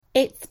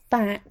It's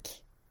back.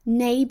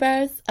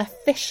 Neighbours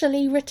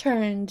officially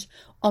returned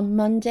on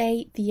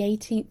Monday the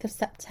 18th of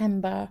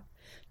September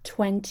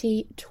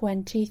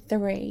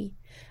 2023,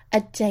 a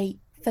date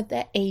for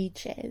the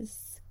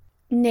ages.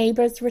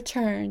 Neighbours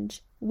returned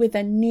with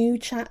a new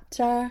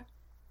chapter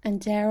and,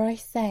 dare I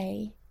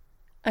say,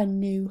 a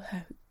new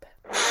hope.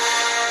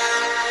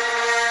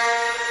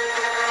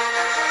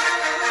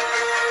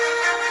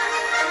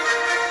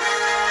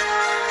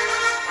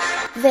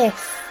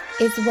 This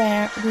is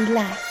where we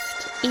left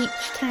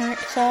each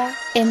character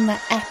in the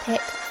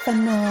epic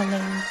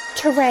finale.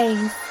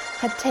 Therese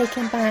had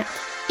taken back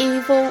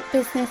evil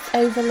business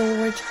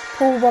overlord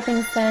Paul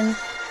Robinson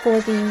for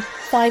the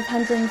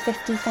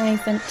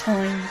 550,000th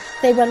time.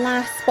 They were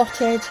last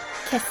spotted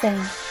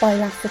kissing by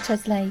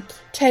Lassiter's Lake.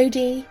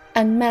 Toadie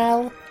and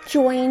Mel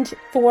joined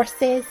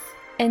forces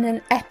in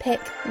an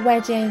epic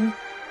wedding,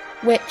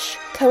 which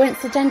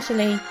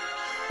coincidentally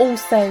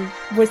also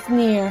was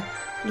near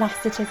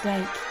Lassiter's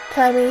Lake.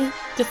 Chloe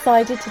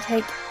decided to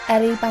take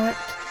Ellie back,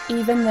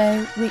 even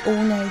though we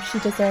all know she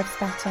deserves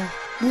better.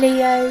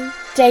 Leo,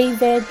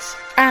 David,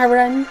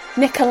 Aaron,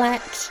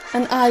 Nicolette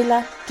and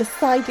Isla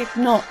decided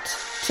not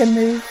to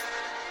move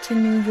to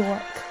New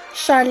York.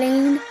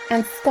 Charlene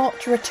and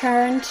Scott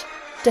returned,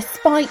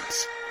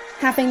 despite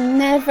having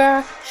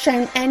never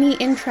shown any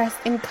interest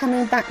in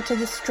coming back to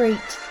the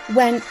street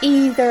when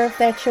either of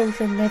their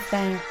children lived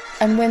there,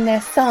 and when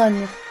their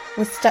son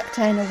was stuck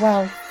down a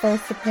well for a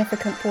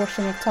significant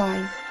portion of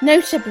time.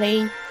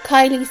 Notably,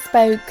 Kylie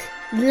spoke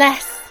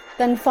less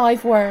than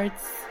 5 words,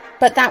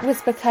 but that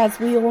was because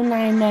we all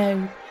now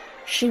know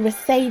she was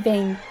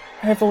saving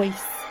her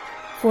voice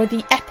for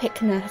the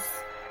epicness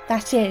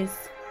that is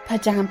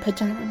Padam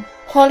Padam.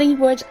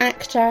 Hollywood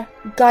actor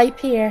Guy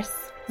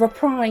Pearce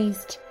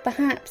reprised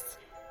perhaps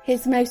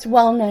his most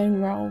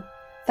well-known role,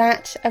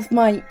 that of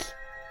Mike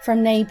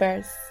from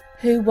Neighbours,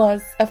 who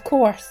was, of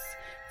course,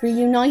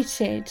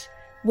 reunited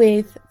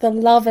with the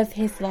love of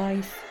his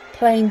life,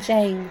 Plain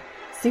Jane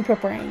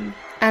Superbrain.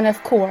 And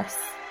of course,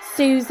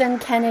 Susan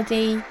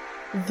Kennedy,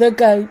 the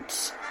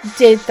GOAT,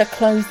 did the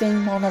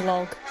closing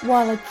monologue,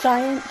 while a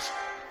giant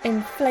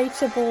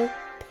inflatable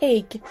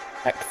pig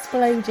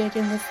exploded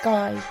in the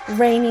sky,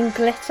 raining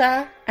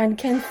glitter and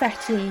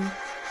confetti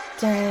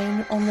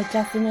down on the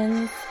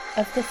dozens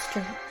of the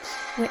street,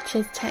 which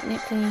is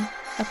technically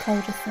a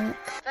cul-de-sac.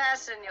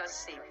 Fasten your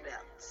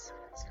seatbelts.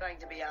 It's going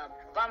to be a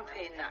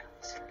bumpy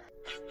night.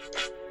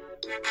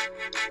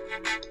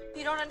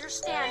 You don't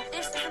understand.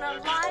 This isn't a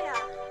liar.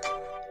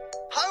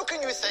 How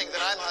can you think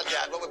that I'm her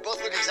dad when we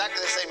both look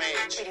exactly the same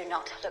age? We do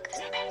not look the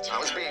same age. I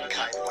was being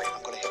kind. Wait,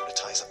 I'm going to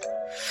hypnotise him.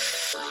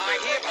 I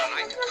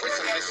hereby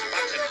christen this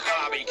button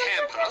Barbie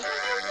camper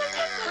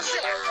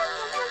Priscilla,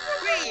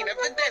 Queen of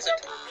the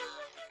Desert.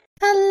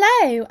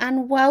 Hello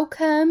and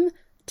welcome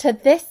to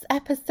this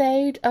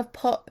episode of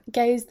Pop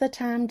Goes the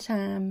Tam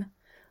Tam.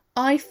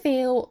 I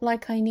feel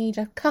like I need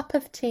a cup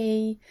of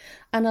tea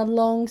and a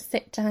long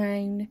sit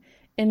down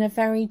in a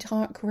very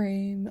dark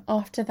room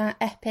after that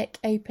epic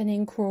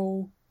opening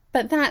crawl.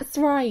 But that's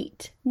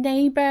right,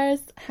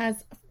 Neighbours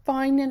has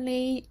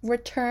finally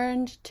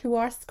returned to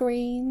our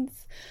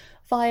screens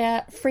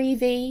via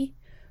Freevee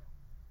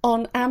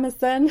on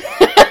Amazon.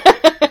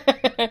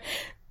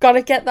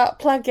 Gotta get that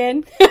plug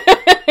in.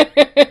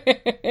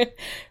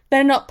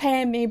 They're not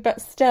paying me,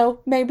 but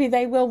still, maybe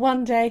they will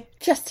one day.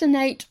 Just a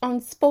note on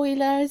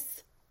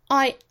spoilers.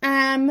 I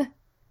am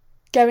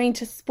going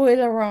to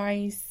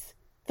spoilerise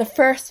the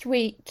first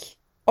week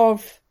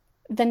of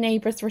the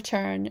Neighbours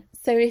return.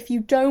 So if you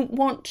don't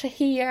want to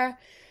hear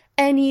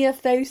any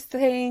of those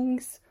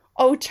things,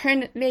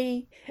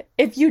 alternately,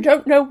 if you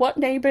don't know what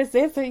Neighbours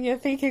is and you're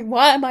thinking,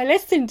 why am I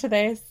listening to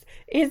this?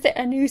 Is it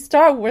a new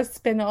Star Wars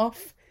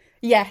spin-off?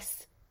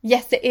 Yes,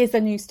 it is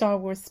a new Star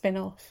Wars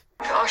spin-off.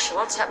 Gosh,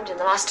 lots happened in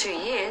the last 2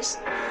 years.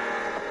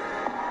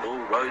 All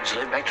roads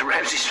lead back to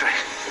Ramsey Street.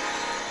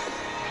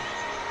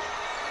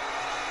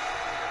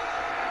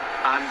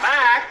 I'm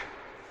back.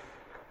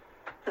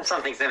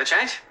 Some things never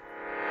change.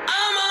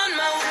 I'm on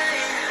my way.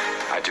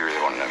 I do really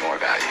want to know more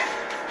about you.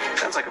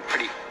 Sounds like a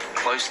pretty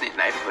close-knit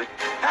neighbourhood.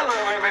 Hello,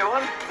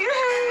 everyone.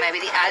 Maybe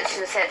the ad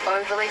should have said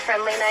overly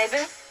friendly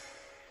neighbour.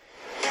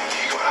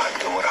 You got a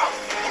daughter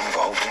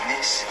involved in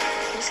this?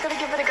 You just gotta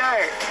give it a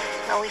go.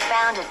 Well, we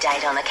found a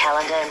date on the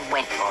calendar and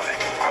went for it.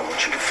 I want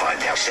you to find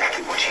out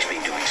exactly what she's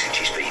been doing since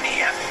she's been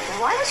here.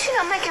 Why does she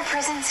not make her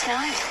presence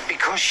known?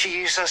 Because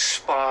she is a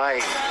spy.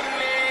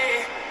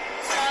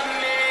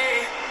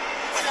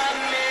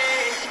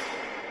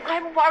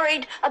 I'm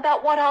worried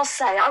about what I'll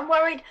say. I'm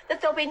worried that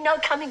there'll be no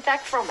coming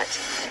back from it.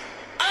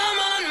 I'm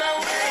on my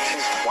way.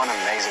 She's one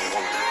amazing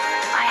woman.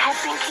 I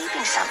have been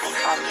keeping something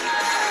from you.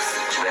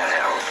 It's that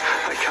Harold.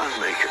 I can't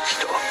make it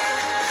stop.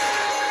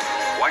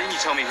 Why didn't you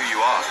tell me who you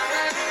are?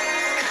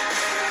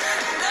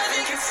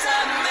 Nothing can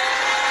stop me.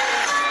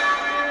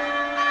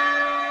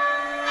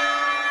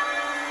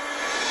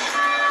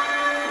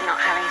 You're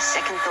not having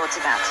second thoughts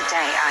about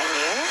today, are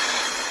you?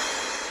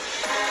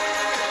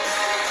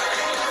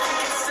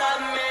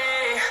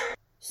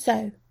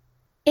 So,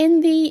 in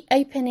the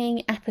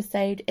opening episode,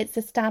 episode, it's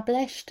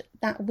established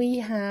that we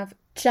have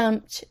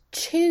jumped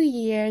 2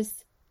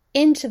 years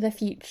into the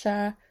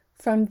future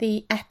from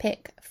the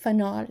epic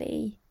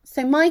finale.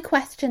 So my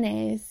question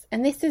is,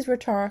 and this is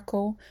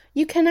rhetorical,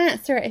 you can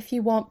answer it if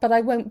you want, but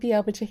I won't be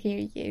able to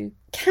hear you.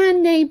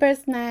 Can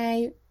Neighbours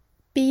now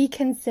be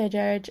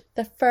considered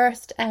the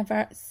first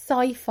ever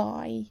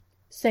sci-fi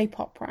soap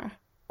opera? ?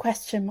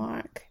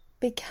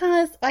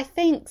 Because I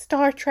think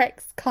Star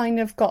Trek's kind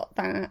of got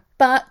that.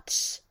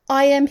 But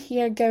I am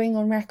here going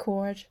on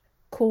record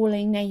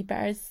calling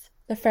Neighbours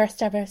the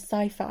first ever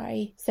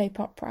sci-fi soap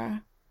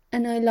opera.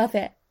 And I love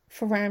it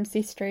for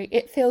Ramsay Street.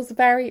 It feels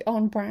very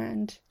on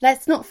brand.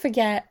 Let's not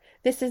forget,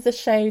 this is a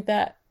show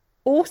that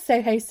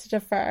also hosted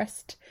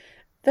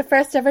the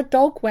first ever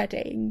dog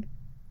wedding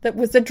that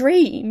was a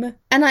dream.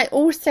 And I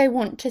also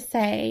want to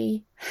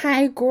say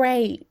how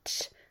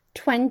great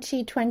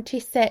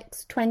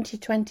 2026,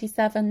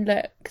 2027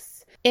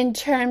 looks in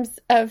terms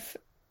of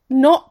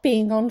not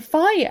being on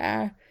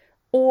fire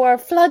or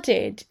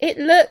flooded. It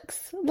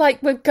looks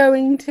like we're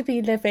going to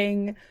be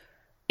living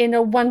in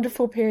a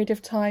wonderful period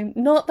of time,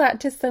 not that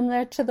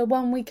dissimilar to the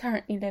one we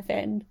currently live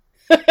in.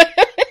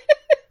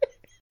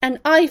 And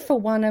I, for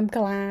one, am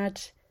glad,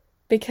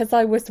 because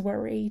I was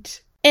worried.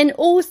 In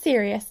all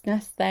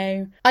seriousness,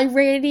 though, I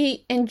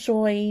really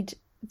enjoyed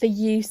the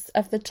use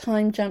of the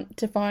time jump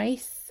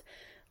device.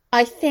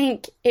 I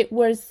think it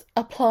was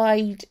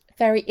applied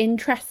very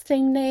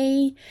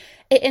interestingly.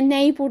 It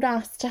enabled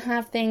us to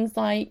have things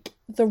like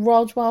the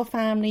Rodwell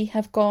family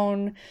have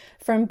gone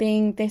from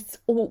being this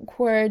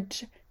awkward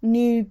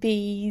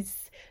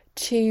newbies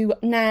to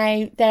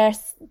now they're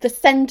the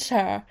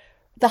centre,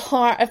 the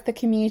heart of the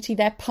community,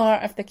 they're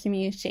part of the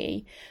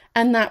community,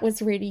 and that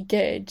was really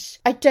good.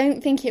 I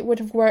don't think it would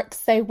have worked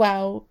so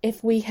well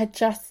if we had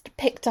just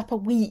picked up a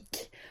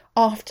week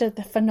after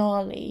the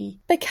finale,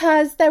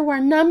 because there were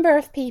a number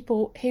of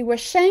people who were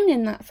shown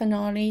in that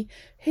finale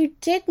who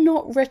did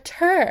not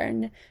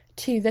return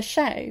to the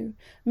show.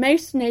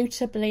 Most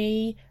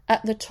notably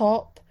at the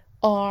top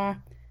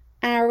are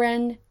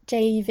Aaron,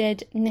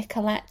 David,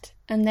 Nicolette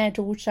and their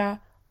daughter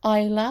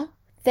Isla.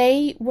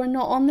 They were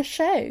not on the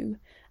show.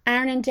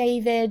 Aaron and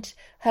David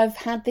have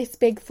had this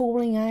big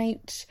falling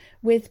out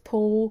with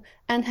Paul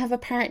and have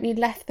apparently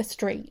left the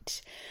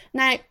street.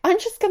 Now, I'm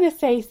just going to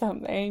say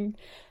something.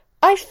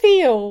 I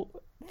feel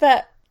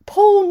that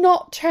Paul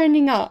not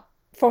turning up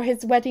for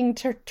his wedding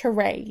to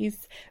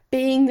Therese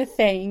being the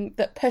thing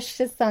that pushed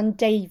his son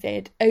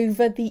David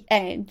over the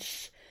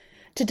edge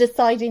to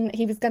deciding that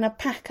he was going to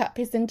pack up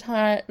his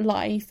entire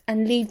life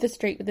and leave the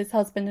street with his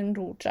husband and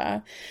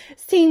daughter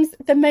seems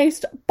the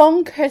most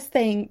bonkers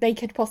thing they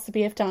could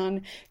possibly have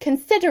done,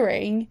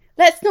 considering,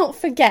 let's not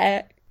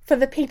forget, for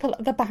the people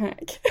at the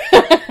back,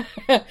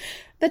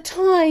 the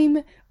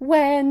time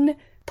when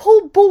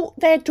Paul bought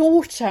their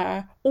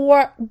daughter,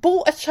 or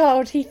bought a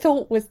child he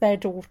thought was their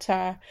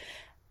daughter,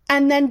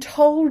 and then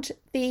told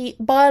the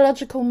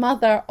biological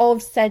mother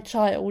of said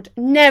child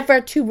never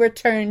to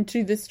return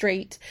to the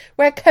street,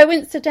 where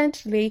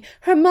coincidentally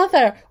her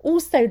mother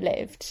also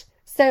lived.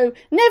 So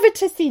never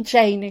to see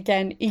Jane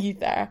again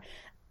either.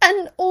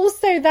 And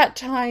also that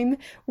time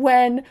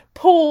when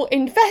Paul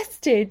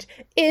invested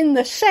in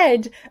the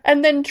shed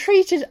and then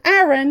treated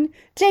Aaron,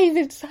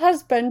 David's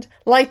husband,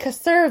 like a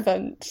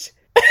servant.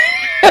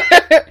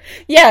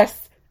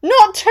 Yes,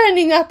 not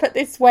turning up at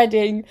this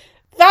wedding.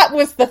 That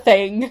was the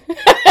thing.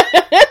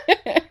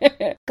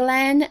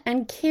 Glenn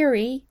and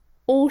Kiri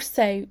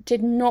also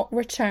did not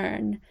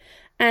return.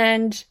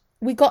 And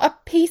we got a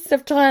piece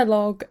of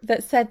dialogue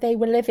that said they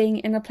were living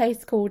in a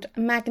place called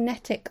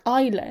Magnetic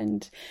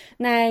Island.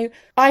 Now,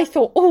 I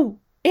thought, oh,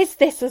 is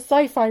this a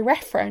sci-fi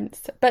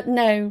reference? But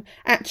no,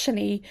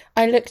 actually,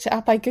 I looked it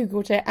up, I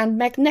googled it, and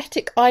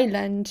Magnetic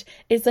Island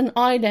is an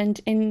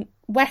island in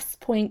West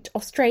Point,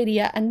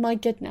 Australia, and my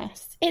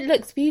goodness, it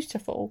looks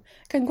beautiful.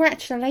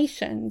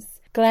 Congratulations,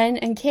 Glenn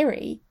and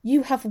Kiri,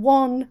 you have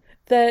won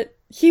the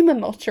human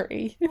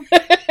lottery.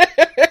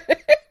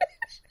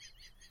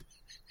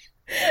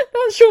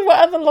 Not sure what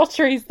other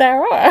lotteries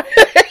there are.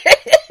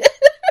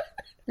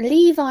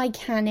 Levi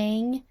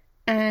Canning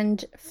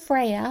and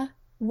Freya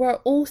were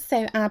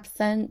also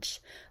absent,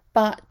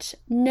 but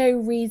no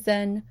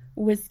reason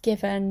was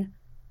given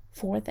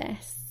for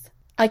this.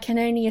 I can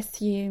only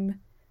assume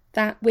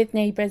that with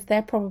Neighbours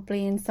they're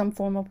probably in some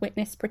form of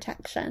witness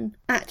protection.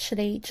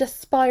 Actually, just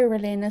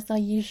spiralling as I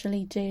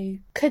usually do.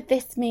 Could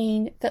this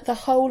mean that the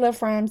whole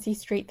of Ramsay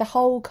Street, the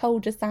whole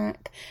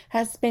cul-de-sac,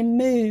 has been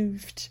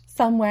moved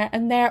somewhere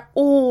and they're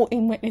all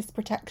in witness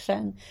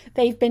protection?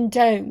 They've been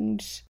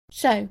domed.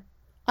 So,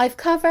 I've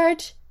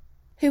covered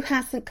who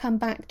hasn't come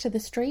back to the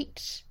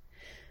street.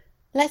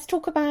 Let's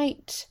talk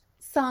about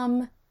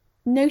some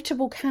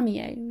notable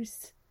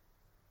cameos.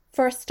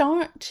 For a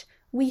start,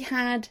 we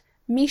had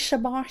Misha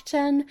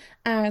Barton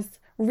as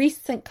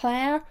Reese St.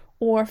 Clair,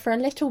 or for a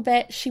little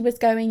bit she was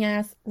going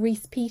as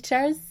Reese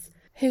Peters,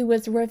 who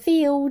was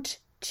revealed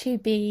to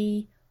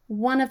be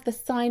one of the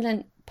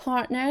silent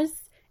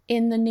partners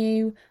in the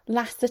new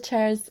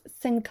Lassiter's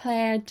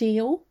Sinclair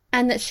deal,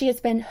 and that she has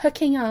been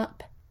hooking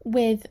up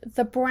with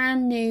the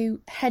brand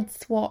new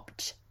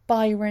head-swapped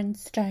Byron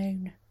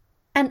Stone.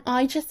 And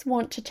I just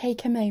want to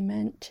take a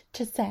moment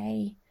to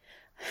say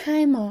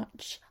how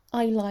much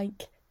I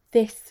like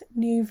this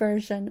new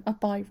version of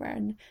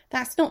Byron.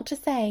 That's not to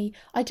say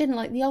I didn't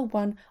like the old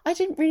one. I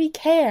didn't really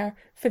care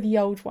for the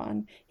old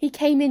one. He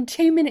came in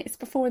 2 minutes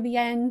before the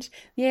end.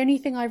 The only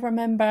thing I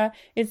remember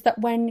is that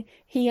when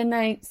he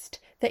announced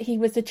that he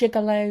was a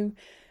gigolo,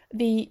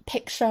 the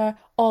picture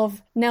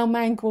of Nell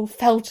Mangrel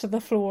fell to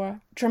the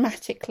floor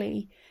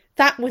dramatically.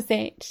 That was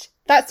it.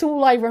 That's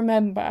all I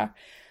remember.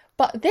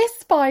 But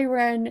this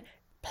Byron,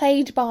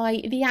 played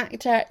by the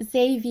actor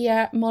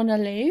Xavier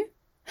Monalou,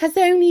 has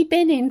only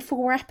been in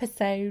 4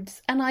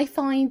 episodes, and I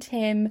find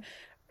him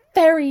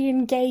very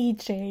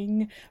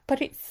engaging,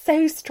 but it's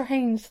so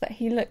strange that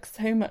he looks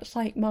so much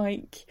like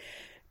Mike,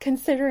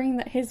 considering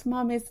that his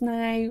mum has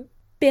now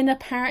been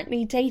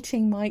apparently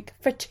dating Mike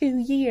for 2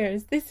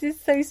 years. This is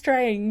so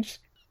strange,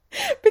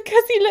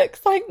 because he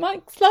looks like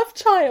Mike's love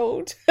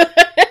child.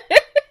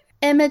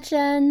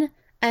 Imogen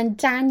and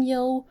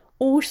Daniel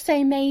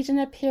also made an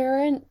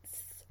appearance.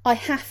 I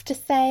have to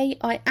say,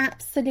 I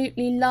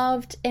absolutely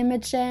loved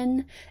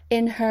Imogen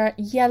in her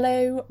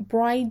yellow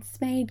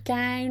bridesmaid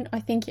gown. I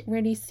think it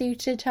really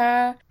suited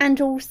her.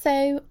 And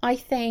also, I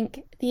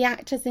think the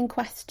actors in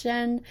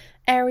question,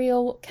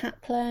 Ariel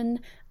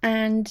Kaplan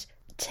and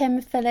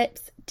Tim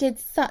Phillips, did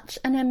such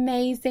an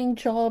amazing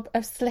job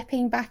of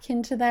slipping back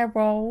into their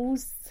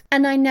roles.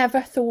 And I never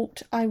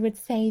thought I would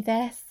say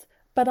this,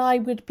 but I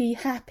would be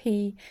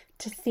happy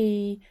to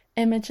see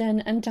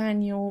Imogen and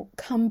Daniel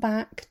come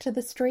back to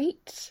the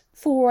street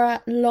for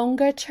a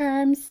longer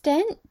term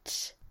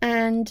stint.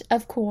 And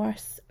of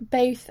course,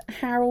 both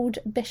Harold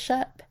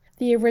Bishop,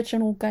 the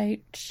original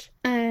Goat,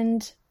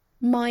 and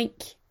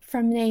Mike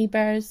from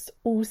Neighbours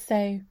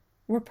also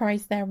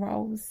reprised their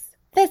roles.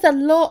 There's a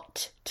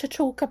lot to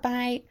talk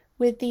about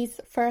with these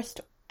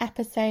first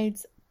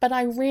episodes, but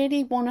I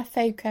really want to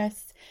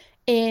focus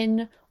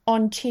in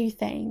on 2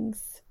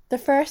 things. The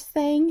first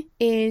thing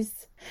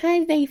is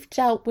how they've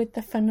dealt with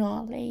the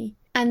finale.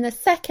 And the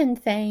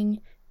second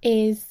thing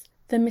is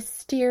the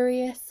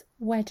mysterious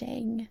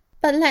wedding.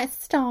 But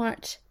let's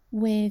start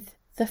with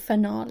the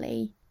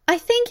finale. I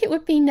think it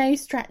would be no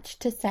stretch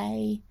to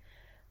say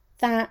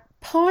that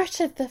part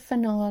of the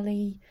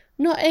finale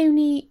not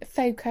only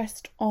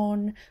focused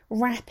on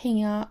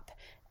wrapping up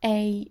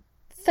a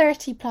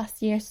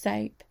 30+ year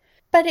soap,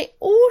 but it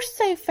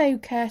also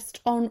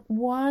focused on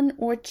 1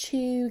 or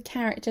 2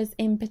 characters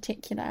in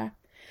particular.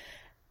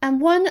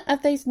 And one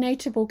of those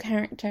notable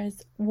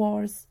characters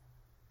was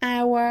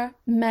our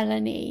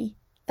Melanie.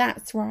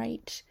 That's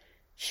right.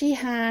 She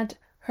had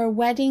her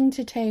wedding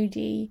to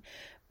Toadie.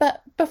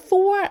 But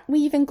before we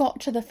even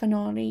got to the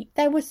finale,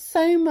 there was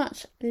so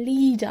much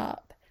lead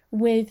up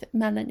with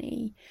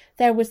Melanie.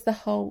 There was the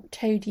whole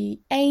Toadie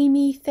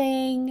Amy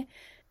thing,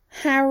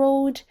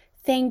 Harold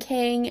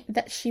thinking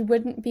that she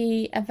wouldn't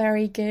be a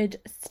very good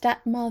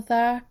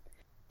stepmother.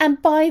 And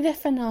by the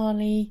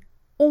finale,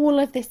 all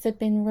of this had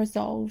been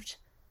resolved.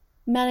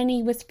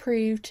 Melanie was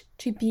proved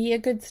to be a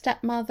good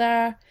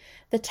stepmother.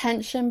 The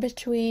tension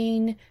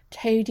between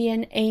Toadie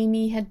and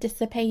Amy had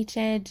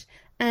dissipated,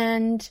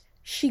 and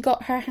she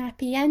got her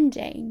happy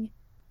ending.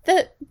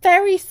 The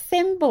very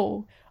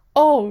symbol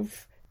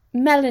of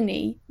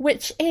Melanie,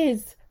 which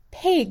is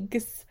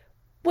pigs,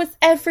 was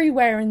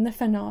everywhere in the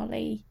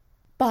finale.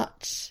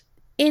 But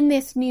in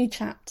this new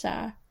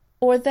chapter,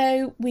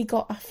 although we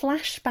got a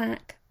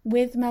flashback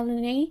with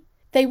Melanie,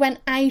 they went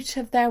out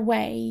of their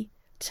way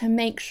to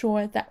make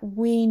sure that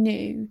we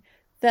knew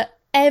that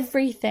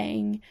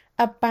everything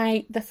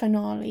about the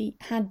finale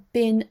had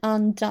been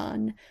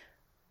undone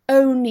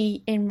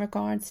only in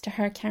regards to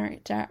her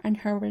character and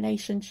her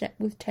relationship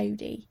with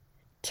Toadie.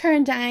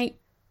 Turned out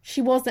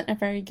she wasn't a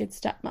very good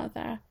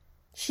stepmother.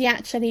 She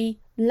actually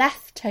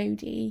left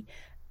Toadie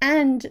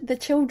and the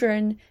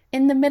children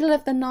in the middle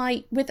of the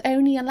night with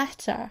only a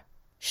letter.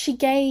 She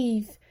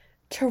gave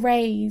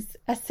Therese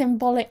a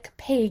symbolic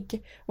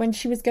pig when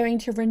she was going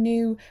to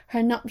renew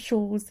her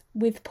nuptials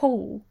with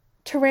Paul.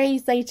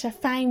 Therese later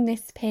found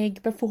this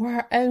pig before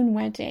her own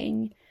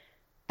wedding,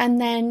 and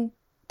then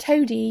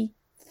Toadie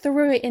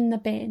threw it in the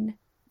bin,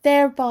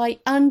 thereby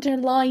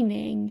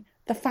underlining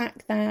the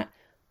fact that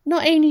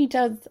not only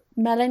does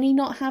Melanie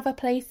not have a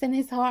place in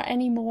his heart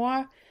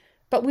anymore,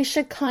 but we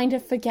should kind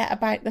of forget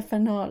about the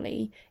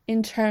finale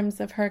in terms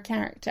of her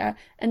character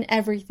and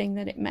everything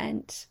that it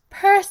meant.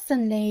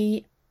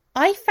 Personally,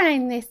 I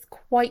found this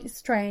quite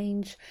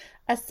strange,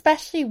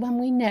 especially when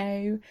we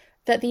know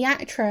that the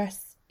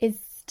actress is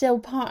still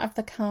part of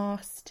the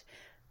cast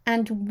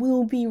and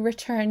will be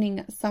returning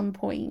at some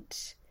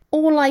point.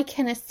 All I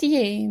can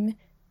assume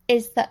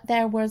is that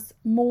there was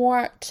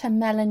more to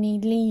Melanie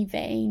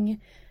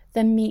leaving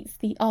than meets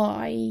the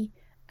eye,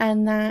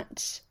 and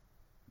that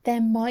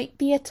there might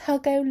be a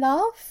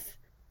tug-o-love.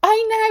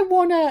 I now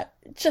want to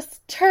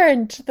just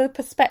turn to the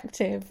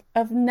perspective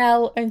of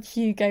Nell and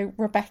Hugo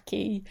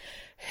Rebecca,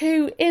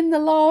 who in the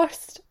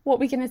last,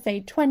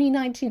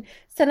 2019,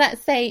 so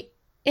let's say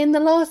in the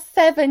last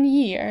 7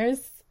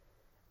 years,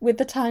 with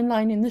the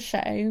timeline in the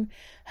show,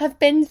 have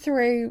been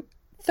through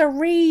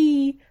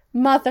 3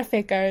 mother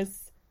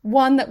figures,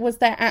 one that was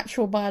their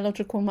actual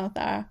biological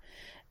mother.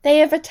 They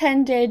have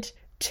attended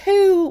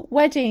 2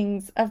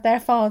 weddings of their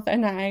father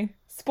now.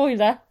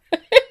 Spoiler.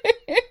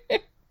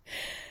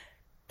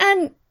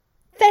 And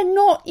they're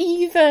not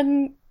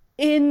even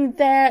in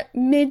their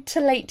mid to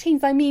late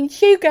teens. I mean,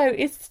 Hugo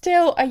is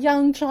still a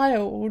young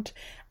child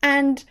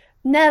and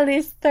Nell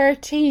is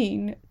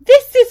 13.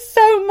 This is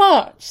so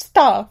much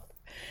stuff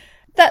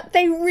that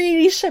they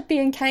really should be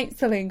in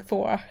counselling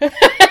for.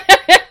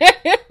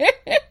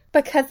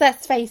 Because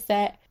let's face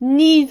it,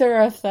 neither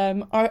of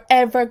them are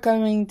ever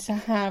going to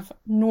have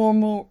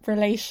normal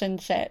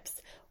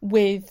relationships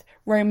with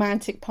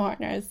romantic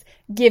partners,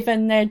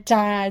 given their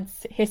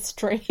dad's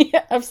history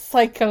of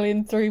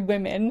cycling through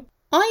women.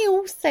 I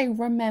also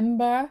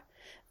remember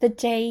the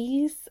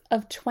days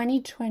of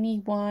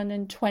 2021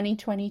 and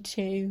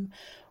 2022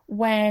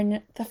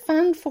 when the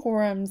fan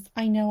forums,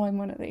 I know I'm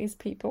one of these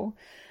people,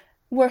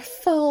 were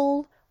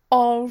full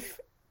of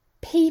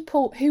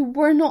people who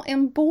were not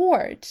on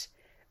board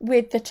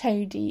with the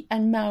Toadie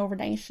and Mel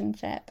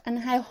relationship, and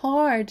how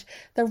hard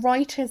the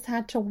writers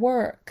had to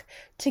work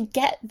to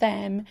get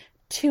them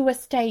to a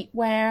state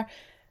where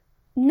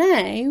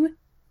now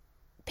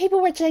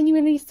people were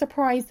genuinely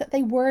surprised that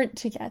they weren't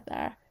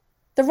together.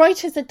 The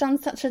writers had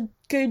done such a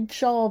good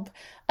job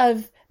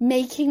of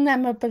making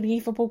them a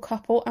believable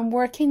couple and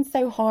working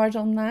so hard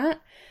on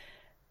that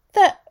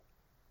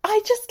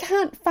I just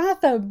can't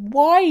fathom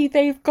why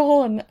they've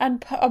gone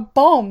and put a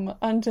bomb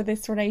under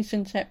this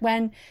relationship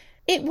when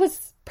it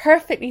was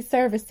perfectly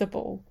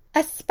serviceable,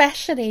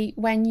 especially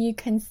when you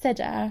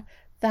consider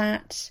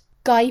that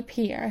Guy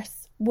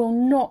Pearce will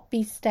not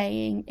be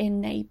staying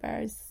in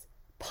Neighbours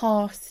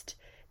past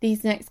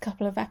these next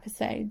couple of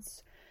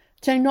episodes.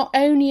 So not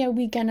only are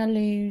we going to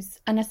lose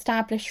an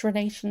established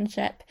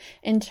relationship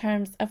in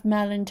terms of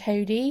Mel and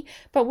Toadie,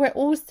 but we're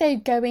also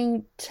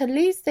going to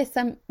lose this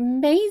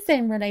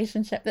amazing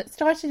relationship that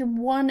started in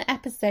 1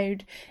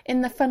 episode in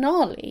the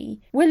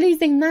finale. We're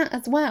losing that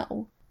as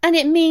well. And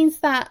it means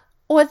that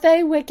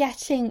although we're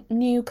getting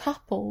new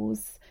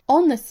couples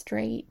on the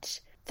street,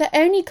 the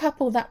only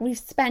couple that we've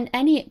spent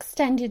any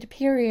extended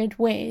period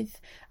with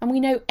and we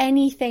know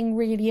anything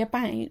really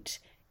about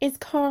is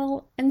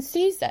Carl and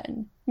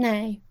Susan.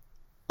 Now,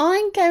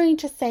 I'm going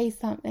to say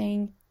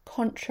something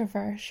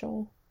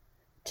controversial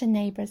to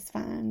Neighbours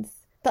fans,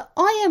 but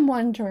I am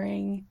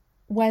wondering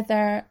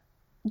whether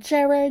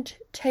Gerard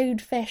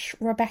Toadfish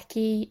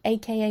Rebecca,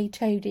 aka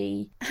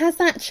Toadie,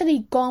 has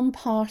actually gone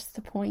past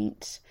the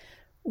point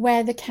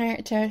where the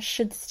character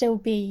should still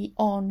be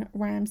on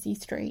Ramsay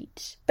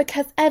Street.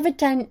 Because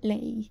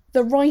evidently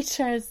the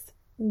writers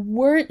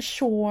weren't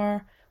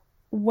sure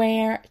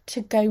where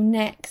to go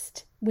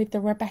next with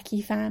the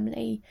Rebecca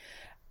family.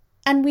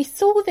 And we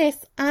saw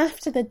this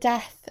after the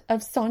death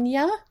of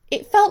Sonia.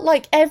 It felt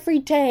like every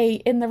day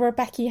in the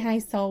Rebecca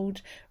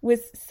household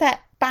was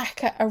set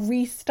back at a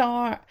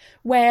restart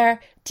where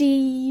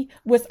Dee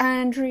was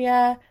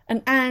Andrea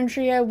and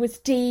Andrea was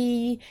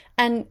Dee,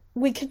 and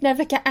we could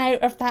never get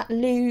out of that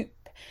loop.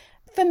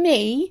 For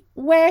me,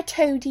 where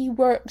Toadie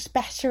worked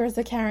better as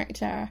a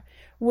character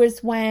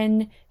was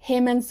when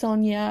him and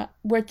Sonia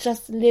were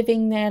just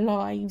living their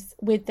lives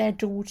with their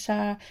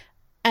daughter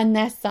and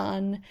their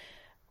son,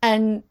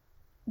 and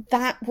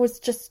that was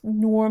just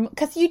normal,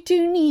 because you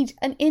do need,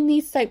 and in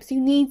these soaps you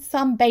need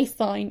some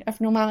baseline of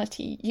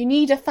normality. You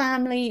need a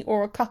family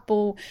or a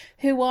couple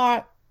who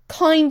are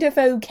kind of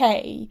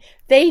okay.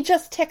 They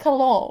just tick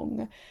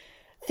along.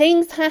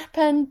 Things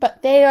happen,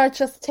 but they are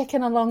just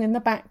ticking along in the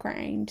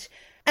background.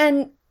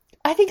 And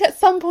I think at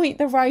some point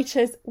the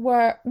writers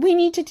were, we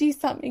need to do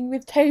something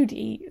with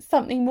Toadie,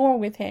 something more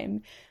with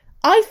him.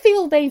 I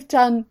feel they've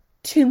done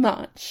too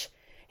much.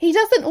 He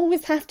doesn't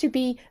always have to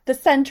be the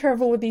centre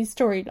of all these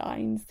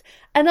storylines.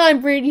 And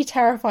I'm really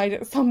terrified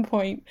at some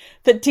point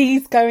that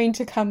Dee's going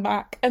to come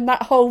back and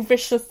that whole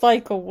vicious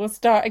cycle will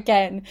start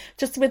again,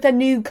 just with a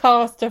new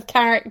cast of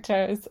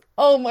characters.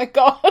 Oh my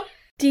God.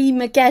 Dee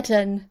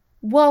Mageddon.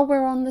 While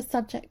we're on the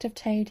subject of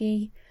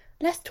Toadie,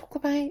 let's talk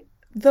about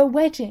the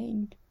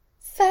wedding.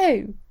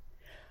 So,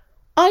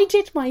 I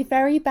did my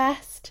very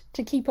best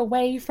to keep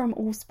away from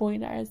all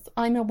spoilers.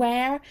 I'm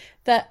aware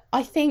that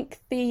I think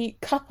the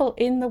couple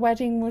in the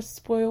wedding was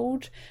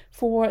spoiled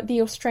for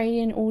the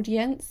Australian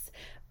audience,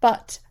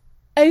 but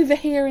over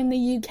here in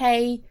the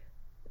UK,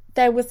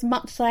 there was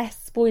much less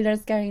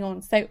spoilers going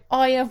on, so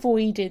I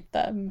avoided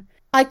them.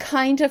 I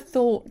kind of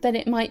thought that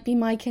it might be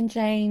Mike and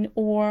Jane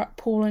or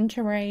Paul and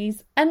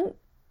Therese, and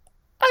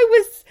I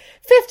was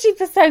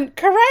 50%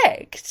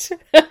 correct.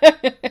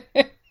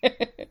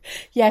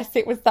 Yes,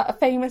 it was that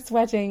famous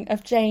wedding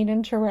of Jane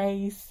and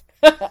Therese.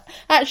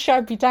 Actually,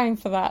 I'd be down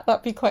for that.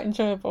 That'd be quite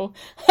enjoyable.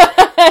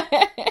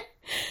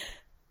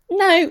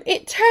 No,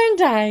 it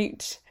turned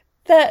out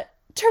that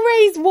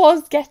Therese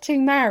was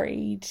getting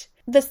married.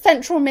 The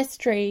central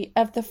mystery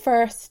of the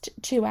first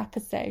 2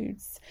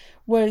 episodes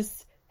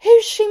was,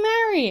 who's she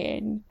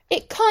marrying?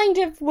 It kind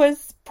of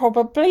was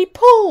probably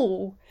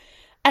Paul.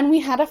 And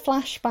we had a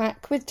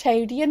flashback with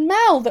Toadie and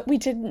Mel that we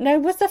didn't know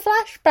was a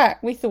flashback.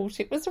 We thought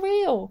it was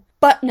real.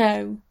 But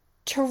no,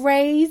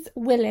 Therese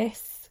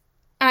Willis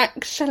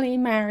actually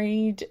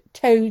married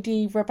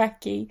Toadie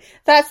Rebecca.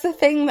 That's the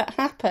thing that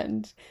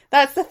happened.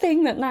 That's the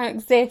thing that now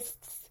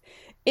exists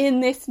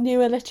in this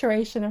new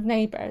alliteration of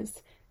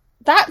Neighbours.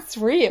 That's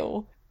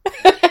real.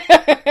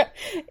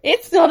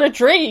 It's not a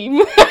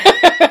dream.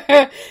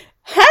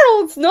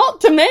 Harold's not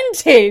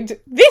demented.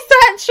 This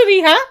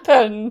actually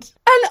happened.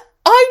 And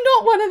I'm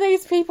not one of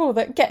those people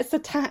that gets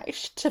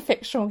attached to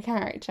fictional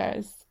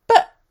characters.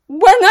 But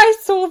when I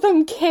saw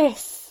them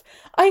kiss,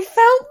 I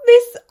felt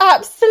this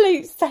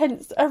absolute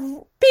sense of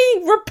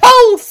being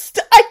repulsed.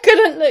 I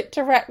couldn't look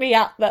directly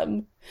at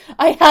them.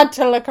 I had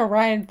to look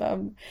around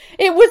them.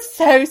 It was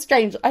so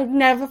strange. I've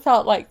never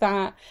felt like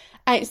that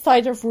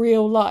outside of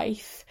real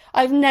life.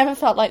 I've never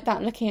felt like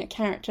that looking at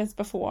characters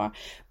before.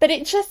 But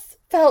it just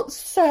felt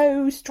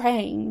so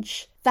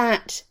strange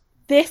that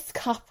this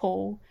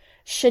couple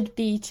should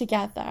be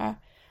together.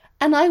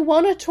 And I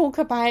want to talk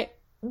about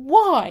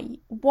why.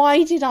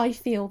 Why did I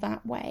feel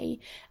that way?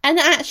 And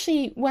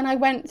actually, when I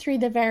went through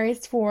the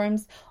various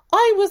forums,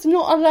 I was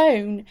not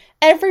alone.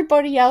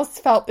 Everybody else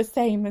felt the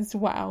same as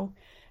well.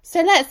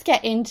 So let's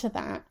get into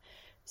that.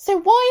 So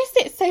why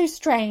is it so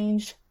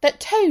strange that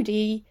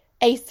Toadie,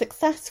 a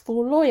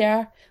successful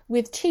lawyer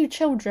with 2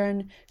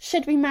 children,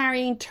 should be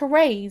marrying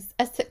Therese,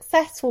 a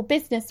successful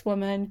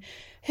businesswoman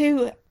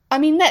who,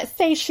 let's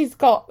say she's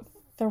got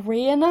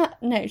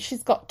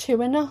she's got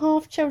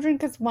 2.5 children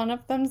because one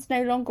of them's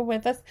no longer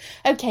with us.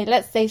 Okay,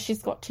 let's say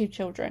she's got 2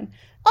 children.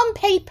 On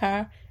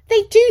paper,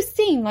 they do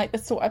seem like the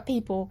sort of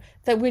people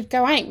that would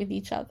go out with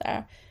each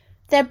other.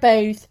 They're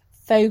both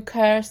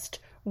focused,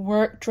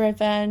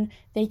 work-driven,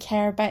 they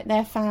care about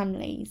their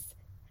families.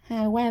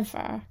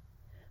 However,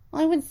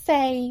 I would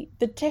say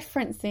the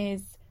difference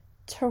is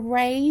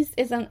Therese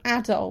is an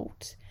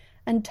adult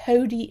and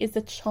Toadie is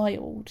a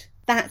child.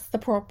 That's the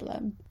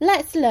problem.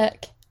 Let's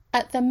look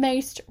at the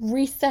most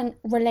recent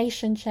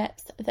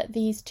relationships that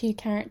these 2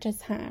 characters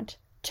had.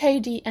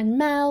 Toadie and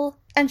Mel,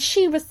 and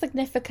she was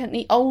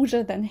significantly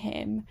older than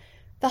him.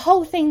 The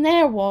whole thing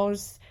there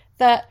was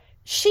that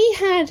she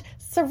had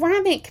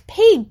ceramic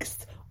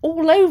pigs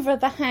all over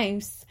the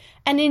house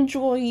and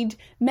enjoyed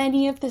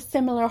many of the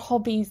similar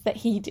hobbies that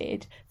he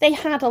did. They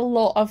had a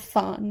lot of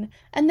fun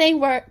and they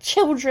were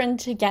children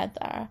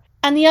together.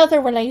 And the other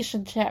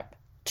relationship,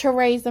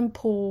 Therese and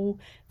Paul,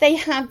 they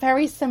have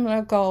very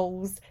similar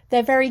goals.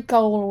 They're very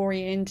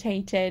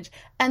goal-orientated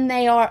and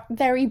they are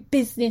very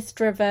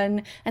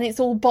business-driven, and it's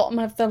all bottom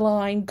of the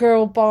line,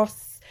 girl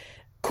boss,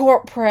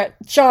 corporate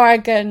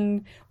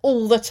jargon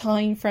all the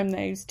time from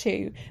those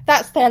 2.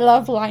 That's their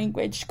love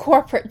language,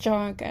 corporate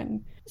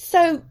jargon.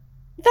 So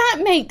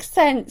that makes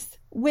sense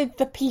with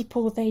the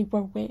people they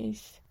were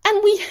with.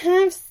 And we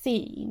have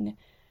seen,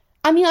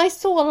 I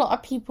saw a lot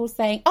of people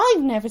saying,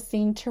 I've never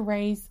seen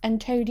Therese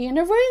and Toadie in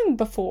a room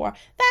before.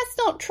 That's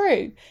not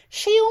true.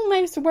 She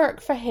almost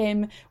worked for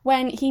him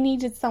when he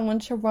needed someone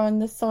to run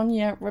the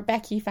Sonia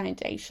Rebecca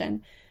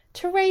Foundation.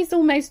 Therese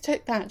almost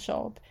took that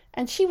job,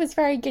 and she was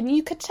very good. And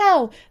you could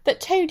tell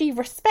that Toadie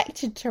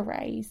respected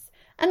Therese.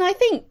 And I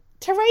think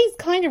Therese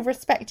kind of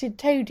respected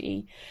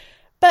Toadie.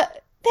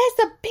 But there's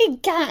a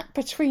big gap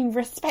between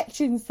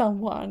respecting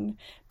someone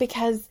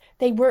because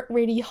they work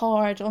really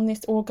hard on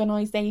this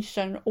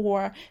organisation,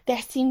 or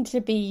there seemed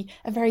to be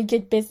a very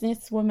good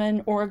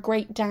businesswoman or a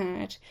great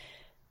dad,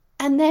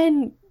 and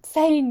then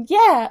saying,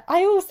 yeah,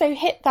 I also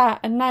hit that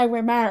and now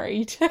we're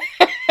married.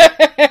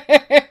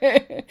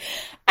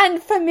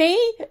 And for me,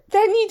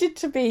 there needed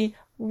to be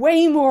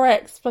way more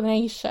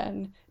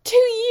explanation. 2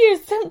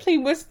 years simply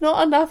was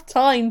not enough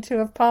time to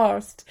have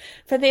passed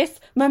for this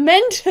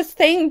momentous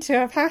thing to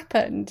have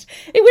happened.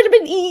 It would have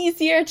been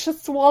easier to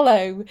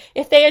swallow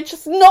if they had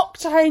just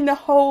knocked down the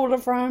whole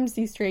of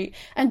Ramsay Street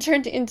and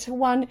turned it into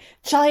one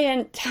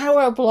giant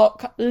tower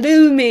block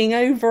looming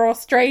over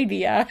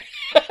Australia.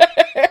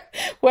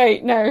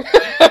 Wait, no.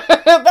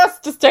 That's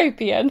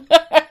dystopian.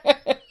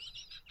 That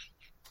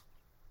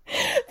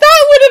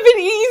would have been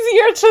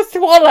easier to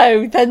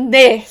swallow than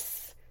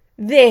this.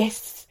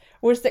 This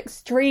was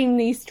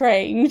extremely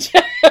strange.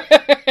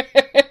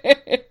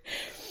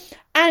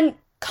 And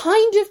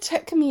kind of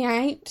took me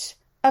out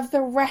of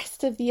the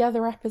rest of the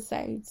other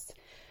episodes,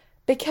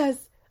 because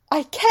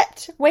I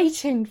kept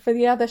waiting for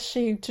the other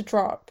shoe to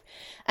drop.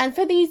 And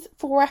for these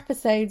 4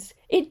 episodes,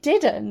 it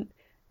didn't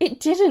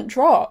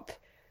drop.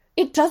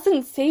 It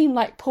doesn't seem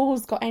like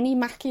Paul's got any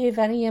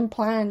Machiavellian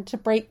plan to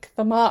break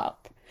them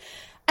up.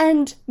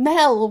 And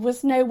Mel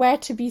was nowhere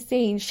to be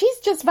seen. She's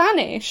just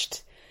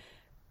vanished.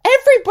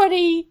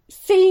 Everybody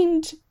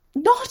seemed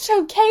not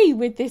okay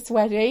with this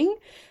wedding,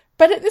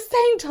 but at the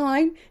same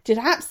time did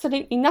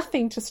absolutely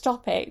nothing to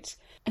stop it.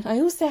 And I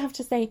also have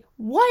to say,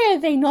 why are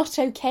they not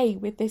okay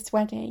with this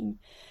wedding?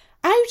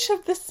 Out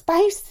of the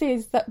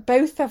spouses that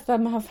both of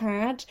them have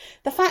had,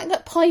 the fact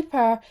that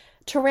Piper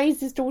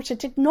Therese's daughter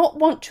did not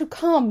want to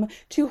come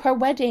to her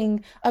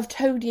wedding of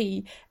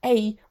Toady,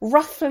 a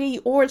roughly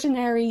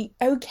ordinary,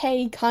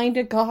 okay kind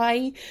of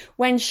guy,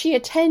 when she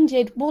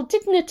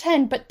didn't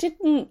attend, but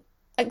didn't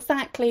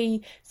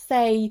exactly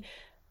say,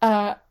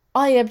 I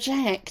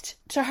object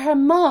to her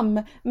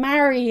mum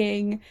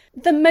marrying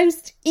the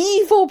most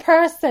evil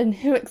person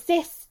who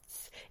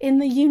exists in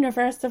the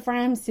universe of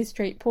Ramsay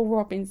Street, Paul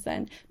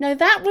Robinson. No,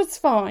 that was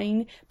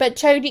fine, but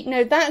Toady,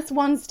 no, that's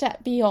one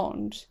step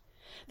beyond.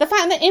 The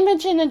fact that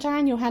Imogen and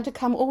Daniel had to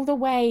come all the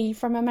way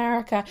from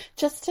America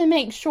just to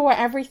make sure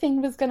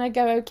everything was going to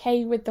go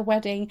okay with the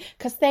wedding,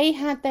 because they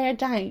had their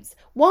doubts.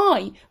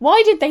 Why?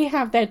 Why did they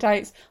have their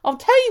doubts? I'll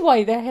tell you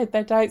why they had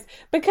their doubts.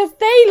 Because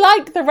they,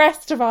 like the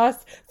rest of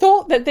us,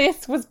 thought that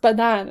this was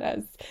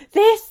bananas.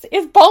 This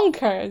is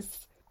bonkers.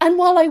 And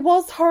while I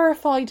was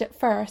horrified at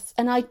first,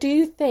 and I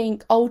do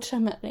think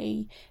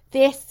ultimately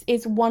this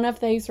is one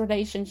of those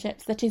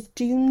relationships that is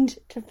doomed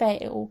to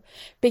fail,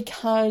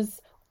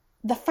 because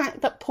the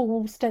fact that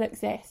Paul still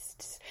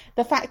exists,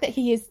 the fact that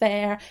he is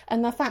there,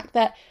 and the fact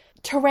that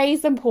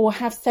Therese and Paul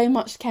have so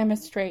much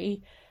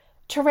chemistry.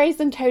 Therese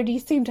and Toady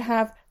seem to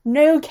have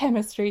no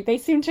chemistry. They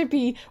seem to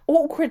be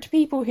awkward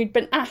people who'd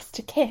been asked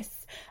to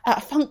kiss at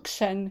a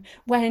function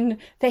when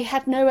they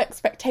had no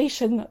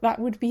expectation that that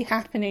would be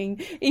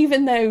happening,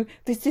 even though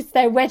this is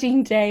their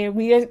wedding day and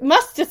we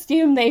must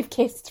assume they've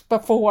kissed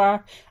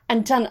before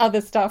and done other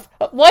stuff.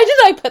 Why did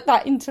I put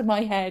that into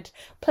my head?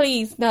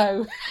 Please,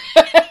 no.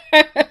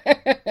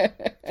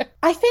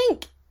 I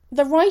think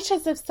the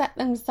writers have set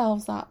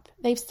themselves up.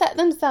 They've set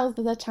themselves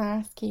as a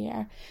task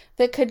here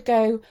that could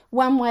go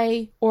one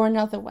way or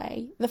another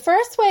way. The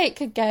first way it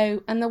could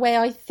go, and the way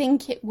I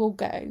think it will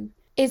go,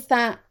 is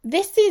that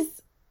this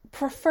is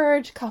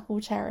preferred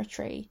couple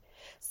territory.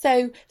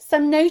 So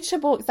some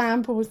notable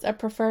examples of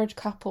preferred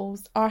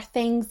couples are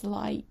things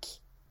like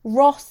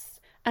Ross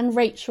and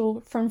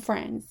Rachel from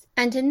Friends.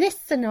 And in this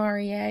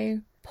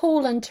scenario,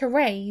 Paul and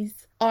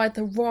Therese are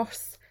the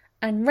Ross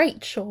and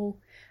Rachel,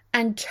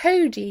 and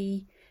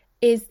Toady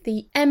is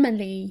the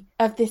Emily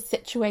of this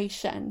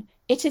situation.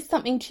 It is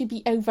something to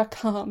be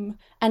overcome,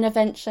 and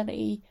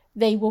eventually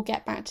they will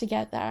get back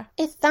together.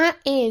 If that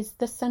is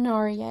the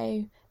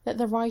scenario that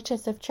the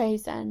writers have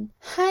chosen,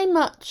 how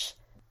much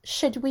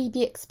should we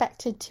be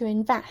expected to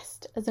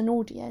invest as an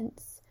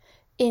audience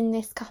in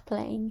this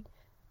coupling,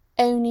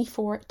 only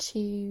for it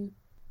to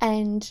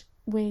end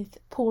with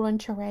Paul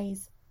and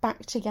Therese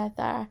back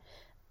together,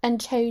 and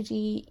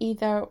Toady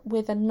either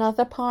with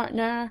another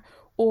partner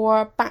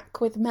or back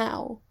with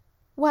Mel?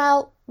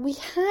 Well, we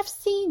have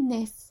seen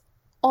this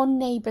on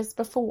Neighbours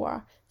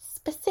before,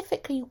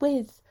 specifically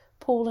with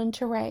Paul and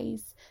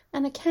Therese,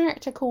 and a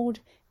character called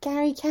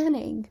Gary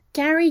Canning.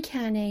 Gary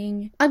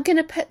Canning, I'm going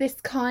to put this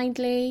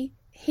kindly,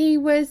 he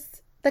was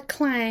the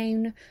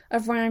clown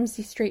of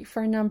Ramsay Street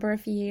for a number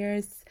of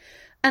years,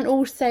 and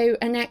also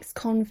an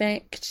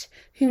ex-convict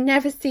who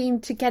never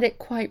seemed to get it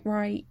quite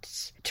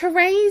right.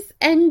 Therese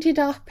ended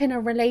up in a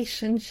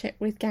relationship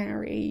with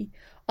Gary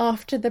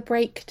after the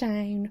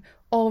breakdown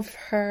of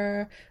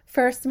her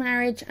first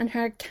marriage and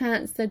her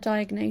cancer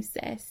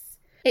diagnosis.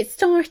 It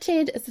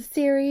started as a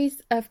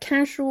series of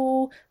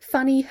casual,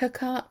 funny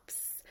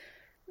hookups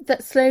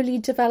that slowly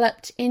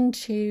developed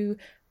into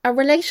a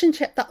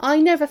relationship that I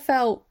never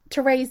felt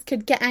Therese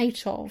could get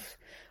out of.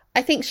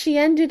 I think she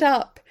ended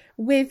up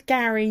with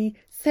Gary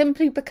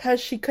simply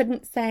because she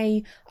couldn't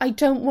say, I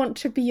don't want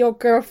to be your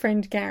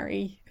girlfriend,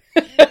 Gary.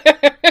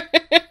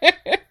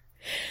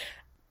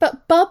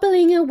 But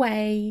bubbling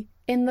away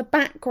in the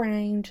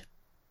background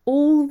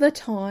all the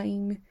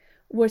time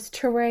was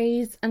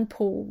Therese and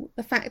Paul.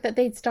 The fact that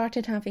they'd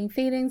started having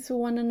feelings for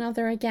one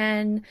another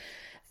again,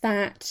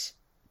 that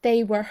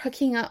they were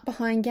hooking up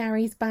behind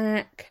Gary's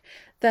back,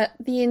 that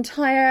the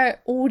entire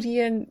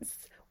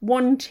audience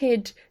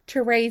wanted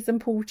Therese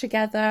and Paul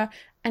together,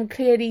 and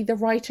clearly the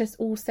writers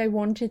also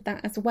wanted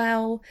that as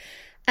well.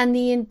 And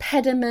the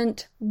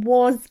impediment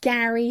was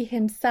Gary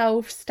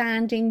himself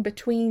standing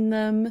between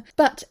them.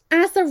 But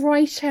as a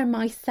writer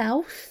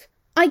myself,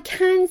 I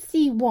can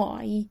see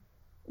why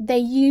they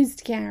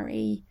used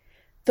Gary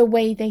the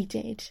way they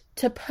did,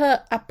 to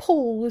put a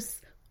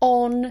pause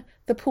on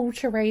the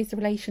Paul-Therese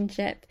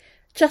relationship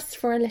just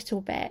for a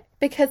little bit.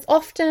 Because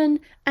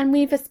often, and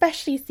we've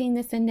especially seen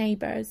this in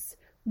Neighbours,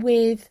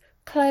 with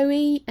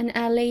Chloe and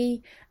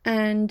Ellie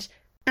and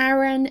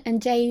Aaron and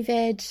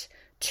David,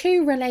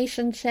 two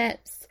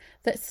relationships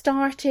that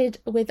started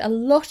with a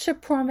lot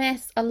of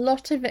promise, a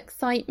lot of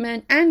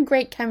excitement and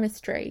great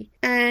chemistry.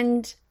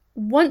 And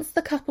once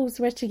the couples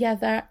were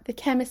together, the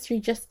chemistry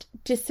just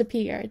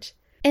disappeared.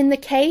 In the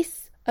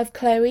case of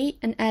Chloe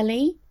and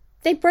Ellie,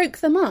 they broke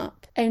them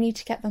up, only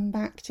to get them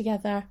back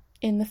together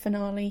in the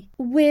finale.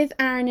 With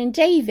Aaron and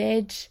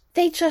David,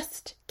 they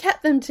just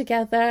kept them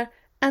together,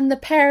 and the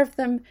pair of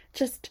them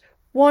just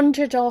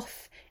wandered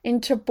off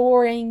into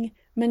boring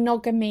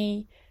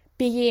monogamy,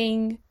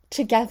 being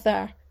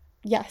together.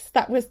 Yes,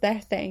 that was their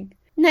thing.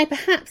 Now,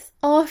 perhaps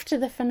after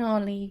the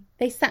finale,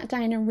 they sat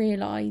down and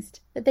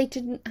realised that they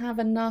didn't have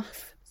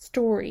enough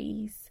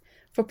stories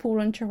for Paul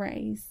and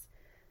Therese.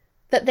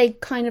 that they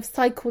kind of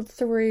cycled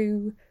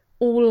through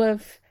all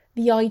of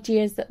the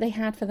ideas that they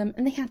had for them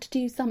and they had to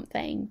do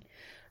something.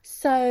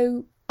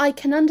 So I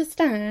can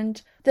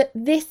understand that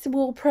this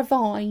will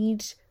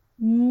provide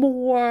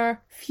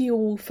more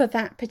fuel for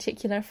that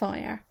particular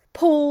fire.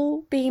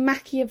 Paul being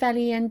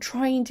Machiavellian,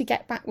 trying to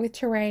get back with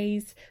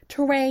Therese.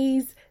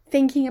 Therese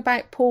thinking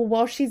about Paul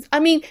while she's... I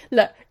mean,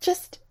 look,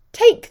 just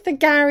take the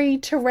Gary,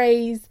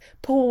 Therese,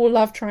 Paul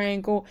love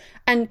triangle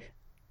and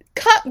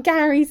cut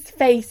Gary's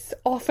face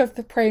off of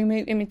the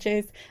promo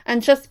images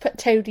and just put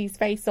Toadie's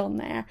face on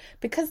there,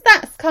 because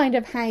that's kind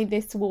of how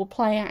this will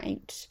play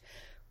out.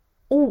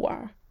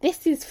 Or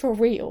this is for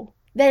real.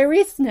 There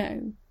is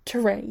no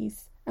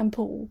Therese and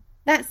Paul.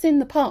 That's in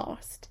the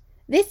past.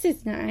 This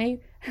is now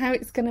how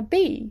it's going to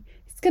be.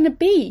 It's going to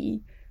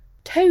be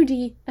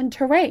Toadie and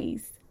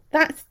Therese.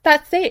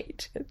 That's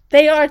it.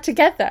 They are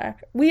together.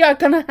 We are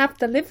going to have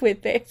to live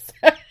with this.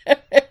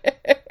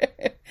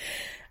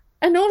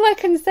 And all I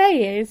can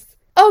say is,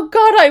 oh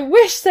God, I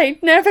wish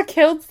they'd never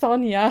killed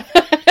Sonia.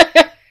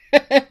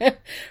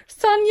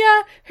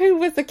 Sonia, who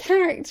was a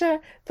character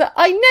that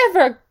I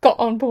never got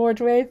on board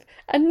with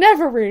and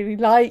never really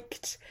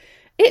liked.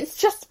 It's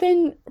just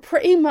been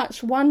pretty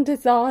much one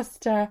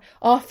disaster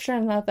after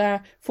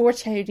another for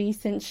Toadie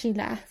since she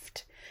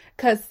left.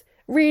 Because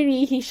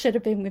really he should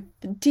have been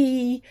with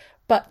Dee,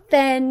 but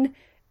then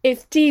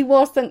if Dee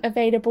wasn't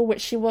available,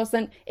 which she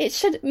wasn't,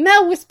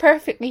 Mel was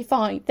perfectly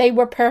fine. They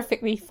were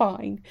perfectly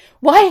fine.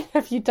 Why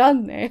have you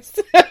done this?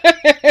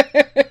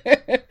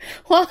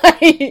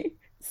 Why?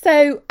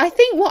 So I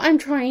think what I'm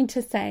trying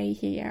to say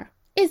here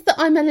is that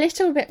I'm a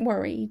little bit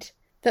worried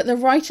that the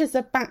writers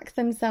have backed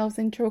themselves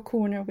into a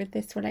corner with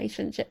this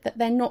relationship that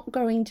they're not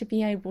going to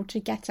be able to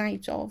get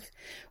out of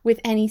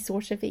with any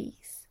sort of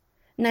ease.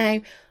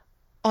 Now,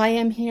 I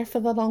am here for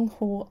the long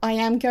haul. I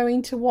am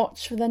going to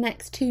watch for the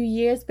next 2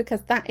 years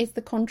because that is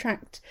the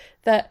contract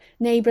that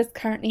Neighbours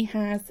currently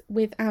has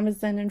with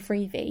Amazon and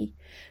Freevee.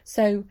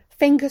 So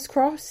fingers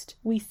crossed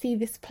we see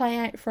this play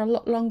out for a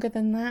lot longer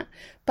than that.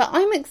 But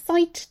I'm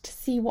excited to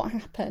see what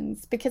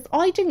happens because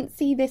I didn't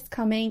see this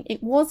coming.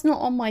 It was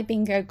not on my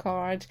bingo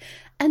card.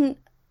 And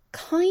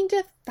kind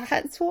of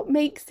that's what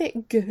makes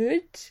it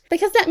good.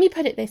 Because let me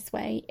put it this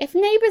way. If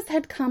Neighbours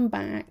had come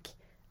back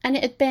and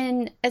it had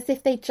been as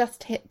if they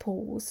just hit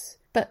pause,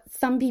 but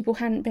some people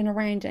hadn't been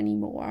around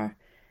anymore,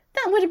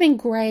 that would have been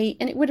great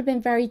and it would have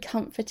been very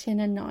comforting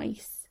and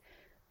nice.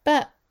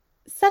 But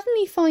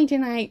suddenly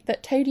finding out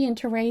that Toadie and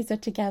Therese are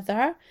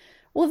together,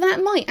 well,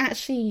 that might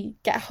actually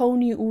get a whole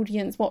new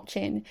audience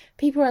watching.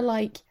 People are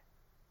like,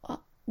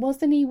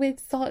 wasn't he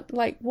with,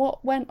 like,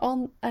 what went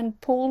on? And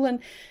Paul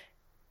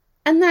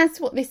and that's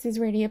what this is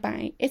really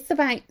about. It's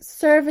about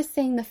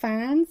servicing the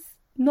fans,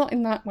 not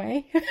in that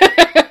way.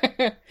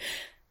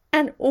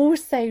 And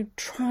also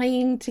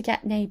trying to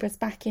get Neighbours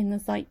back in the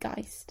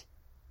zeitgeist.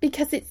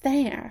 Because it's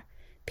there.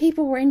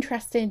 People were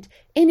interested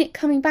in it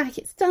coming back.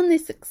 It's done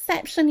this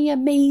exceptionally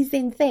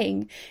amazing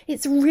thing.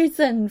 It's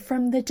risen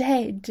from the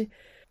dead.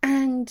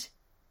 And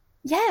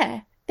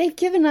yeah, they've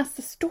given us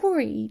a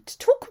story to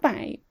talk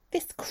about.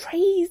 This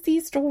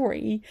crazy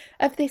story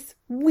of this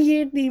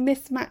weirdly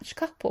mismatched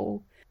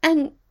couple.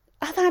 And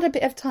I've had a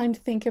bit of time to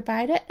think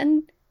about it.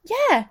 And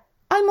yeah,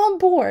 I'm on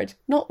board,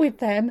 not with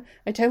them.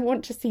 I don't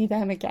want to see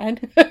them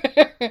again.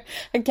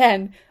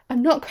 Again,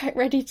 I'm not quite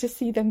ready to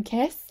see them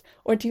kiss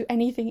or do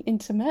anything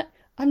intimate.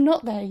 I'm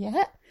not there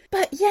yet.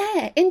 But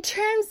yeah, in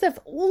terms of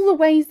all the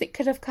ways it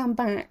could have come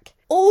back,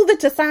 all the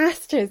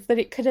disasters that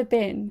it could have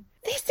been,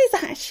 this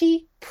is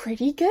actually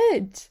pretty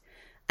good.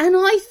 And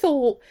I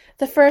thought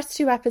the first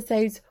 2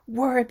 episodes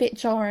were a bit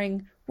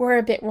jarring, were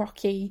a bit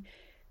rocky.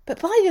 But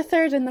by the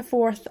 3rd and the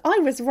 4th, I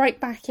was right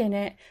back in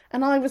it.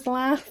 And I was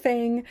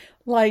laughing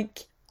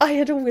like I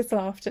had always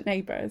laughed at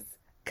Neighbours.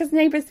 Because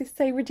Neighbours is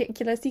so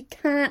ridiculous, you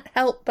can't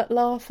help but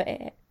laugh at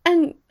it.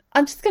 And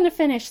I'm just going to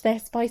finish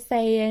this by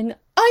saying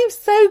I'm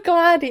so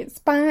glad it's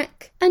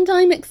back. And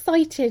I'm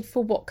excited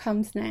for what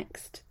comes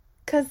next.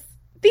 Because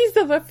these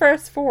are the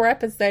first 4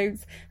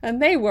 episodes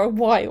and they were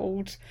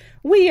wild.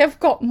 We have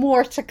got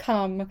more to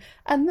come.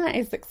 And that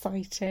is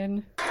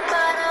exciting.